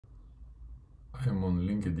I'm on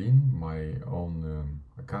LinkedIn, my own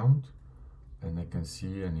account, and I can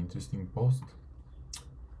see an interesting post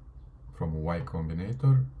from Y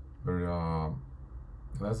Combinator. There are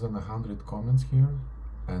less than 100 comments here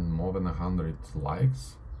and more than 100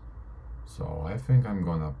 likes. So I think I'm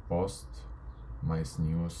gonna post my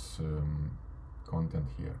news content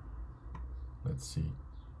here. Let's see.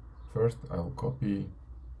 First I'll copy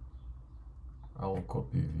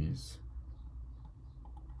this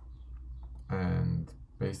and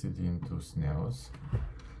paste it into Snails.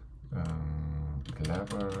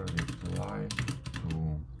 Clever reply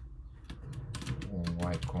to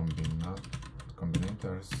Y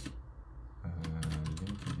Combinator's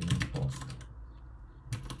LinkedIn post.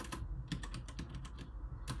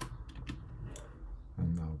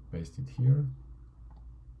 And now paste it here.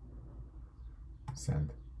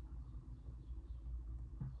 Send.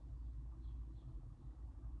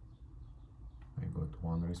 I got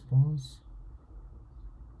one response.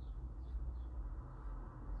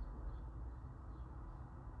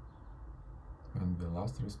 And the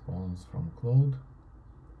last response from Claude.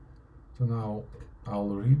 So now I'll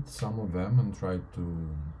read some of them and try to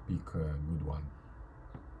pick a good one.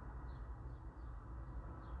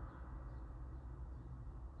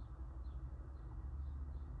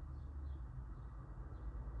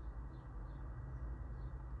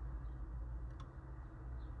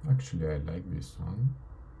 Actually, I like this one.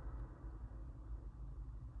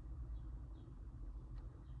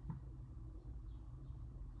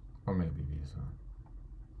 Or maybe this one.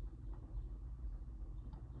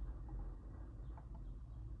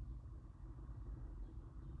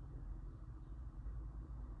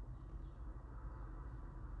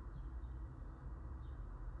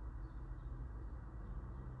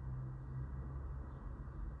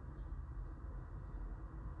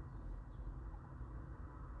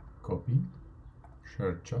 Copy,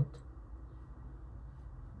 share chat.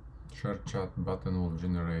 Share chat button will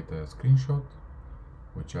generate a screenshot,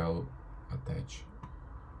 which I'll attach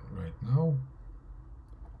right now.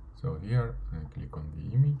 So here I click on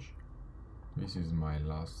the image. This is my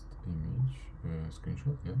last image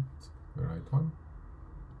screenshot. Yeah, it's the right one.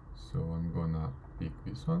 So I'm gonna pick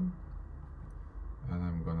this one and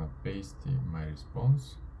I'm gonna paste my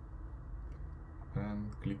response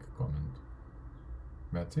and click comment.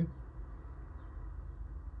 That's it.